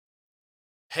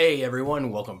Hey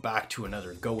everyone, welcome back to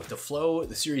another Go With The Flow,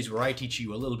 the series where I teach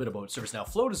you a little bit about ServiceNow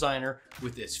Flow Designer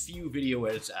with as few video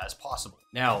edits as possible.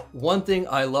 Now, one thing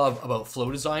I love about Flow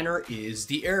Designer is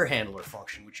the error handler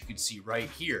function, which you can see right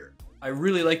here. I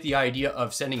really like the idea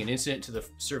of sending an incident to the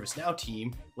ServiceNow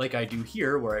team like I do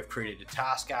here, where I've created a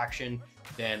task action,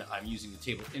 then I'm using the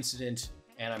table incident,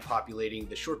 and I'm populating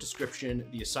the short description,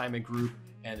 the assignment group,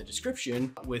 and the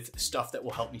description with stuff that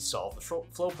will help me solve the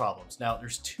flow problems. Now,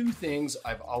 there's two things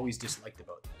I've always disliked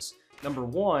about this. Number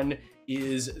one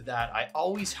is that I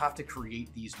always have to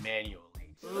create these manually.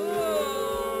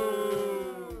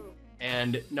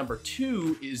 And number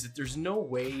two is that there's no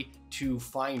way to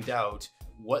find out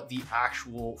what the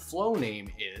actual flow name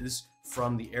is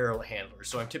from the error handler.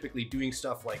 So I'm typically doing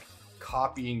stuff like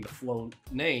copying the flow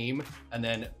name and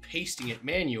then pasting it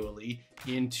manually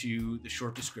into the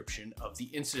short description of the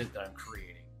incident that I'm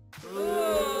creating.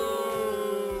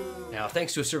 Now,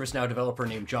 thanks to a ServiceNow developer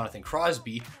named Jonathan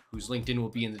CROSBY, whose LinkedIn will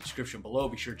be in the description below,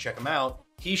 be sure to check him out.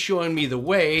 He's showing me the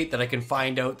way that I can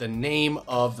find out the name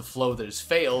of the flow that has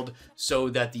failed so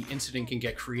that the incident can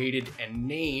get created and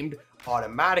named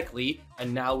automatically,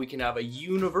 and now we can have a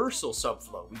universal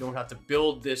subflow. We don't have to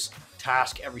build this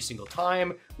task every single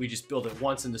time. We just build it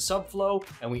once in the subflow,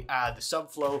 and we add the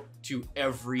subflow to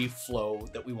every flow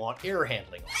that we want error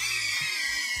handling.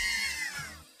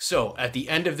 So at the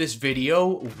end of this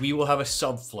video, we will have a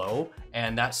subflow,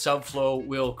 and that subflow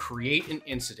will create an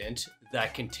incident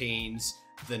that contains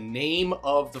the name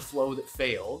of the flow that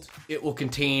failed. It will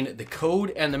contain the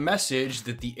code and the message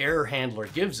that the error handler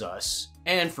gives us.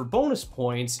 And for bonus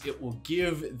points, it will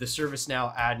give the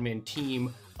ServiceNow admin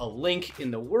team a link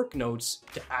in the work notes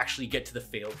to actually get to the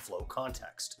failed flow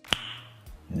context.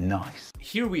 Nice.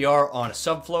 Here we are on a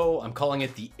subflow. I'm calling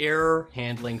it the error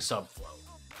handling subflow.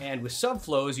 And with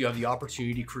subflows, you have the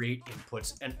opportunity to create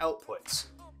inputs and outputs.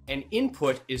 An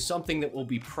input is something that will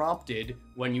be prompted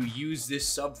when you use this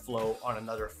subflow on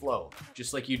another flow,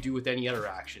 just like you do with any other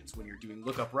actions. When you're doing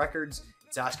lookup records,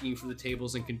 it's asking you for the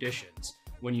tables and conditions.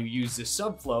 When you use this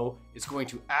subflow, it's going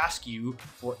to ask you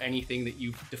for anything that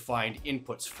you've defined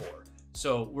inputs for.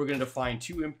 So we're going to define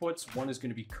two inputs. One is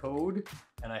going to be code,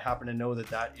 and I happen to know that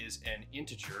that is an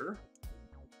integer.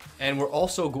 And we're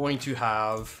also going to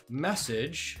have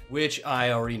message, which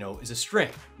I already know is a string.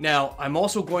 Now, I'm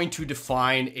also going to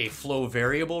define a flow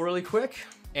variable really quick.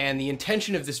 And the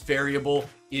intention of this variable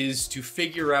is to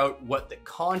figure out what the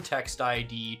context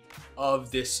ID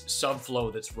of this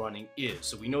subflow that's running is.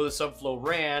 So we know the subflow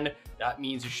ran. That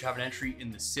means you should have an entry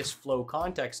in the sysflow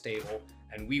context table,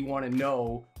 and we want to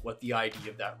know what the ID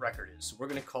of that record is. So we're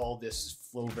going to call this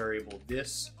flow variable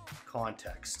this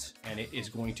context, and it is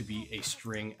going to be a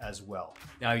string as well.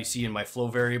 Now you see in my flow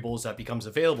variables that becomes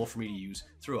available for me to use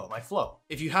throughout my flow.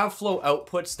 If you have flow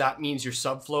outputs, that means your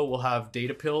subflow will have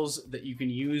data pills that you can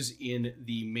use in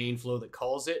the main flow that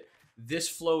calls it. This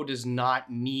flow does not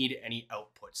need any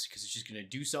outputs because it's just going to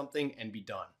do something and be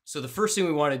done. So the first thing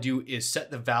we want to do is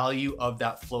set the value of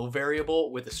that flow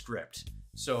variable with a script.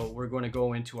 So we're going to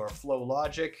go into our flow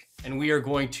logic, and we are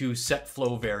going to set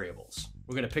flow variables.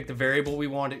 We're going to pick the variable we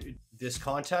want, this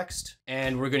context,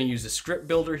 and we're going to use the script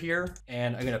builder here,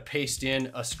 and I'm going to paste in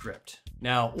a script.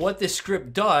 Now, what this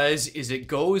script does is it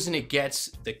goes and it gets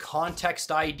the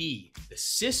context ID, the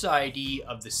sys ID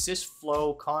of the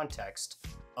sysflow context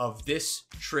of this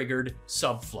triggered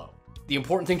subflow. The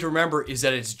important thing to remember is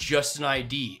that it's just an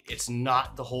ID. It's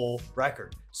not the whole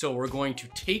record. So we're going to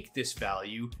take this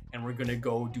value and we're going to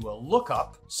go do a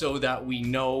lookup so that we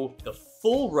know the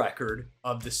full record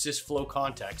of the sysflow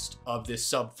context of this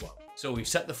subflow. So we've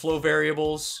set the flow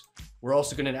variables. We're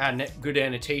also going to add good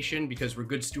annotation because we're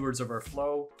good stewards of our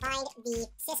flow. Find the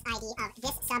sys ID of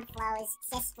this subflow's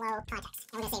sysflow context.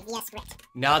 I'm going to say via script.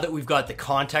 Now that we've got the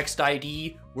context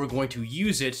ID, we're going to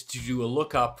use it to do a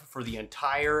lookup for the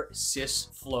entire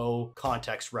sysflow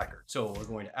context record. So we're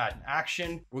going to add an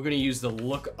action. We're going to use the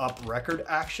lookup record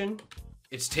action.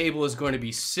 Its table is going to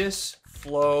be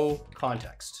sysflow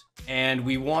context. And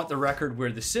we want the record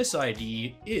where the sys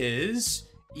ID is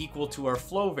equal to our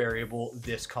flow variable,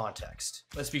 this context.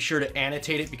 Let's be sure to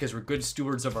annotate it because we're good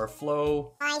stewards of our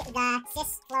flow. Find the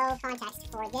sysflow context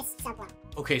for this subflow.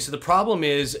 Okay, so the problem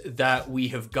is that we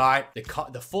have got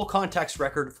the full context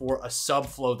record for a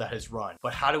subflow that has run.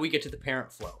 But how do we get to the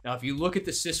parent flow? Now, if you look at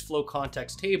the sysflow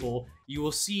context table, you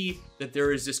will see that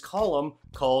there is this column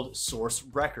called source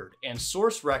record. And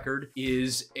source record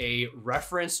is a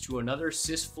reference to another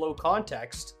sysflow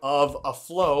context of a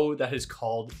flow that is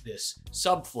called this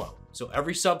subflow. So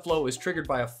every subflow is triggered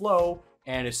by a flow,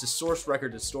 and it's the source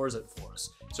record that stores it for us.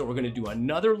 So we're going to do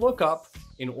another lookup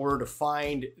in order to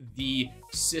find the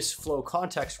sysflow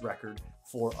context record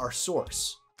for our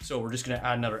source. So we're just going to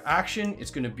add another action.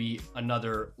 It's going to be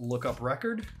another lookup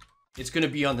record. It's going to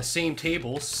be on the same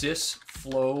table,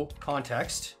 sysflow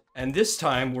context. And this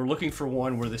time we're looking for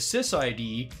one where the sys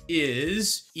ID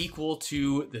is equal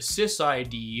to the sys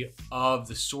ID of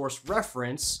the source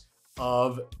reference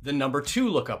of the number 2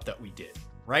 lookup that we did,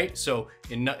 right? So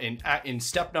in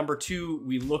step number 2,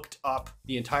 we looked up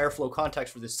the entire flow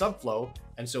context for this subflow.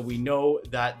 And so we know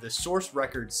that the source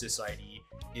record sys ID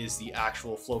is the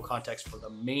actual flow context for the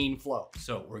main flow.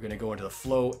 So we're going to go into the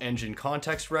flow engine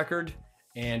context record,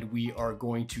 and we are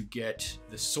going to get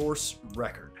the source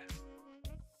record.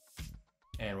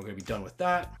 And we're going to be done with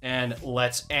that. And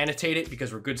let's annotate it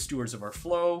because we're good stewards of our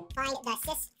flow. Find the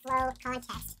sysflow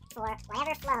context for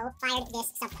whatever flow fired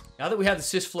this subflow. Now that we have the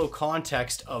sysflow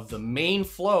context of the main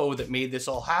flow that made this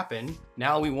all happen,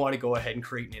 now we want to go ahead and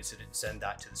create an incident and send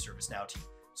that to the ServiceNow team.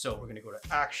 So we're going to go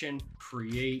to action,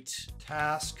 create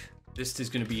task. This is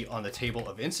going to be on the table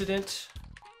of incident.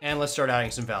 And let's start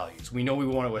adding some values. We know we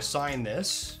want to assign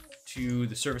this to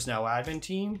the ServiceNow admin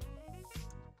team.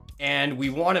 And we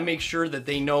want to make sure that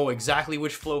they know exactly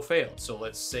which flow failed. So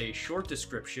let's say short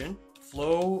description,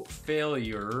 flow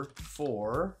failure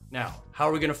for. Now, how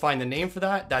are we going to find the name for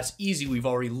that? That's easy. We've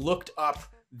already looked up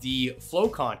the flow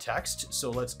context.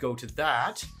 So let's go to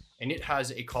that. And it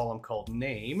has a column called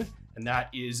name. And that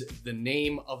is the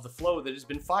name of the flow that has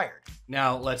been fired.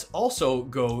 Now, let's also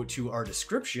go to our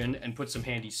description and put some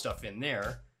handy stuff in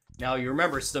there. Now, you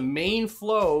remember, it's the main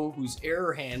flow whose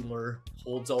error handler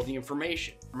holds all the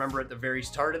information. Remember at the very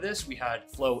start of this, we had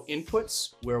flow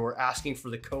inputs where we're asking for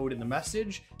the code and the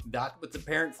message. That's what the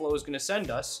parent flow is going to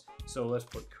send us. So let's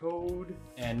put code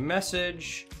and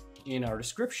message in our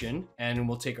description, and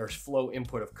we'll take our flow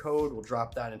input of code. We'll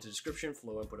drop that into description,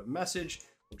 flow input of message.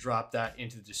 We'll drop that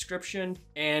into the description,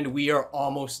 and we are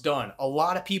almost done. A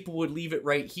lot of people would leave it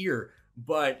right here,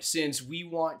 but since we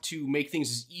want to make things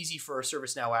as easy for our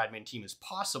ServiceNow admin team as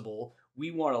possible,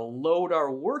 we want to load our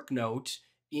work note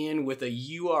in with a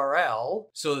URL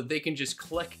so that they can just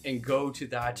click and go to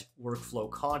that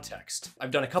workflow context.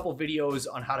 I've done a couple videos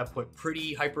on how to put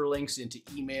pretty hyperlinks into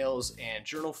emails and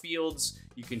journal fields.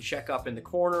 You can check up in the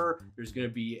corner. There's going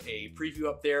to be a preview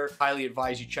up there. Highly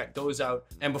advise you check those out.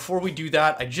 And before we do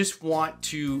that, I just want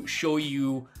to show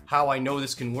you how I know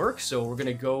this can work. So we're going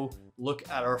to go look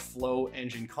at our flow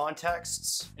engine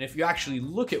contexts. And if you actually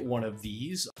look at one of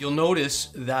these, you'll notice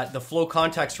that the flow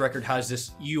context record has this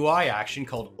UI action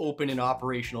called open in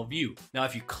operational view. Now,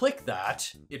 if you click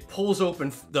that, it pulls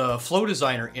open the flow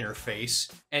designer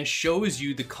interface and shows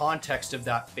you the context of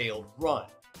that failed run.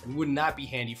 And wouldn't that be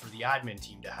handy for the admin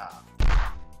team to have?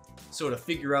 So to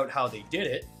figure out how they did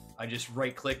it, I just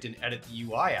right-clicked and edit the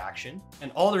UI action.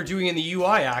 And all they're doing in the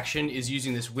UI action is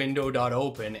using this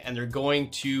window.open, and they're going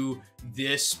to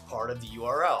this part of the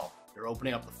URL. They're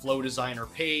opening up the flow designer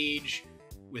page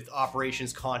with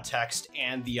operations context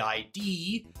and the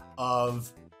ID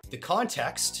of the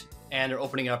context, and they're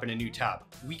opening up in a new tab.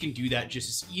 We can do that just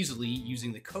as easily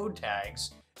using the code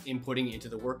tags inputting into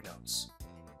the work notes.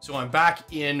 So I'm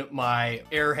back in my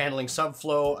error handling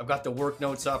subflow. I've got the work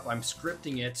notes up. I'm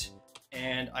scripting it,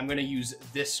 and I'm going to use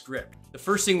this script. The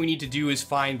first thing we need to do is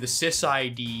find the sys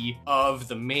ID of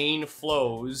the main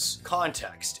flow's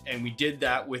context. And we did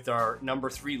that with our number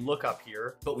 3 lookup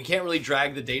here, but we can't really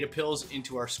drag the data pills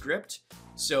into our script.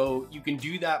 So you can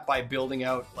do that by building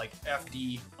out like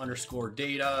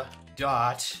fd_data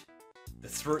dot the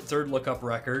third lookup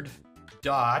record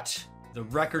dot the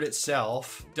record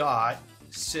itself dot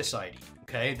sys ID.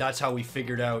 Okay, that's how we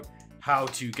figured out how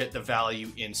to get the value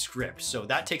in script. So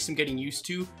that takes some getting used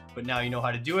to, but now you know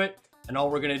how to do it. And all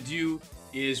we're gonna do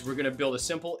is we're gonna build a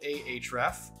simple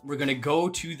ahref. We're gonna go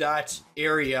to that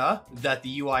area that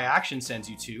the UI action sends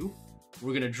you to.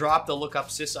 We're gonna drop the lookup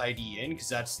sys ID in because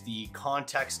that's the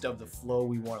context of the flow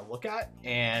we wanna look at.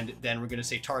 And then we're gonna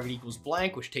say target equals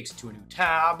blank, which takes it to a new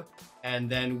tab. And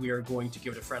then we are going to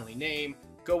give it a friendly name,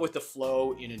 go with the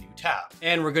flow in a new tab.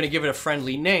 And we're gonna give it a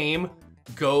friendly name,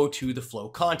 go to the flow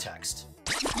context.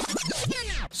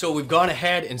 So we've gone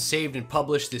ahead and saved and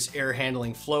published this error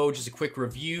handling flow. Just a quick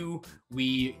review.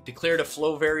 We declared a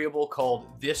flow variable called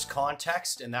this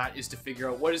context, and that is to figure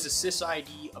out what is the sys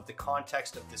ID of the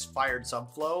context of this fired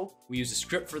subflow. We used a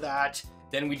script for that.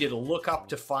 Then we did a lookup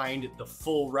to find the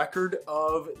full record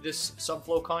of this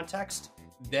subflow context.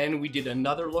 Then we did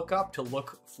another lookup to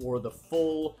look for the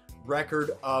full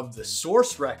record of the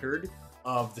source record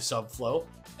of the subflow.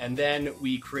 And then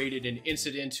we created an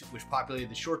incident which populated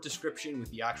the short description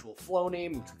with the actual flow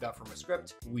name, which we got from a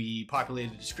script. We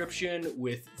populated the description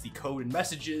with the code and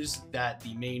messages that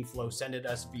the main flow sent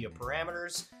us via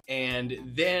parameters. And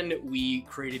then we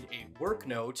created a work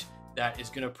note that is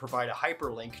going to provide a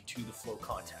hyperlink to the flow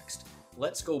context.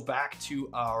 Let's go back to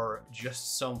our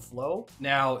just some flow.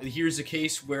 Now, here's a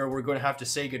case where we're going to have to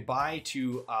say goodbye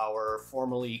to our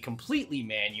formerly completely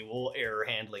manual error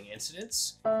handling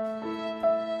incidents.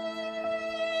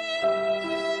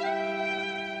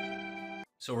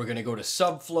 So we're going to go to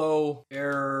Subflow,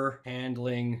 error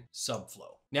handling,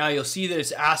 Subflow. Now you'll see that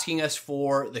it's asking us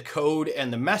for the code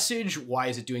and the message. Why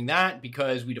is it doing that?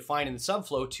 Because we define in the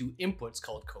Subflow two inputs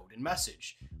called code and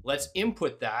message. Let's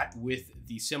input that with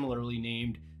the similarly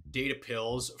named data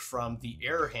pills from the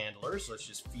error handler. So let's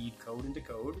just feed code into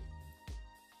code.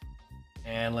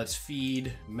 And let's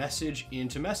feed message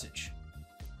into message.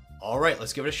 All right,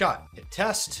 let's give it a shot. Hit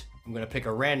test. I'm going to pick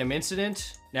a random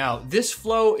incident. Now, this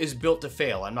flow is built to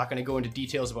fail. I'm not going to go into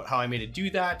details about how I made it do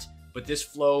that, but this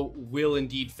flow will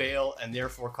indeed fail and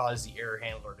therefore cause the error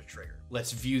handler to trigger.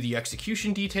 Let's view the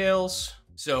execution details.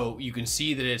 So you can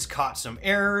see that it's caught some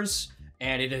errors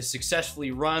and it has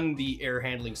successfully run the error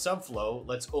handling subflow.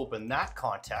 Let's open that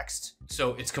context.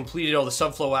 So it's completed all the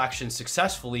subflow actions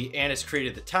successfully and it's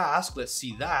created the task. Let's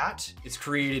see that. It's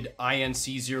created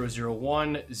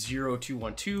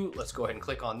INC0010212. Let's go ahead and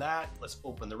click on that. Let's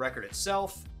open the record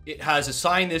itself. It has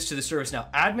assigned this to the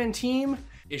ServiceNow admin team.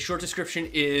 Its short description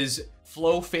is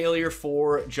flow failure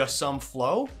for just some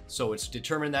flow. So it's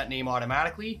determined that name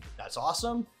automatically. That's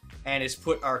awesome. And it's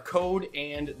put our code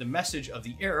and the message of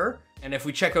the error. And if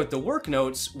we check out the work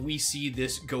notes, we see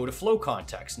this go to flow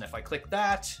context. And if I click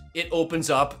that, it opens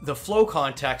up the flow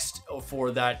context for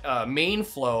that main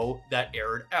flow that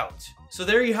errored out. So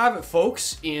there you have it,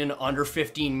 folks. In under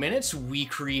 15 minutes, we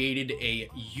created a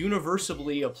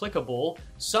universally applicable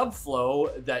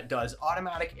subflow that does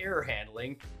automatic error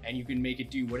handling, and you can make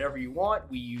it do whatever you want.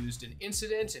 We used an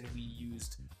incident and we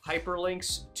used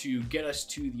hyperlinks to get us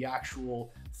to the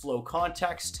actual flow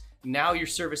context. Now your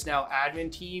ServiceNow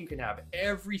admin team can have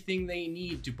everything they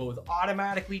need to both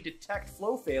automatically detect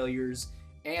flow failures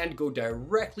and go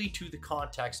directly to the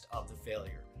context of the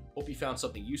failure. Hope you found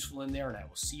something useful in there, and I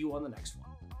will see you on the next one.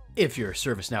 If you're a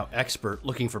ServiceNow expert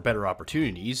looking for better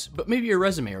opportunities, but maybe your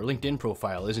resume or LinkedIn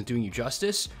profile isn't doing you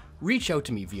justice, reach out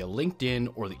to me via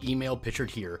LinkedIn or the email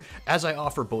pictured here, as I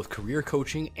offer both career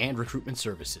coaching and recruitment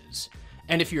services.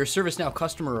 And if you're a ServiceNow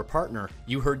customer or partner,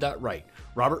 you heard that right.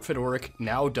 Robert Fedoruk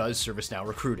now does ServiceNow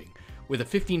recruiting. With a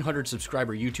 1,500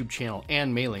 subscriber YouTube channel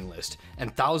and mailing list,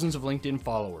 and thousands of LinkedIn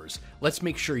followers, let's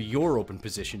make sure your open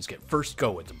positions get first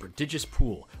go at the prodigious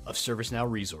pool of ServiceNow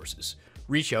resources.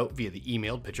 Reach out via the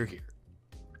emailed picture here.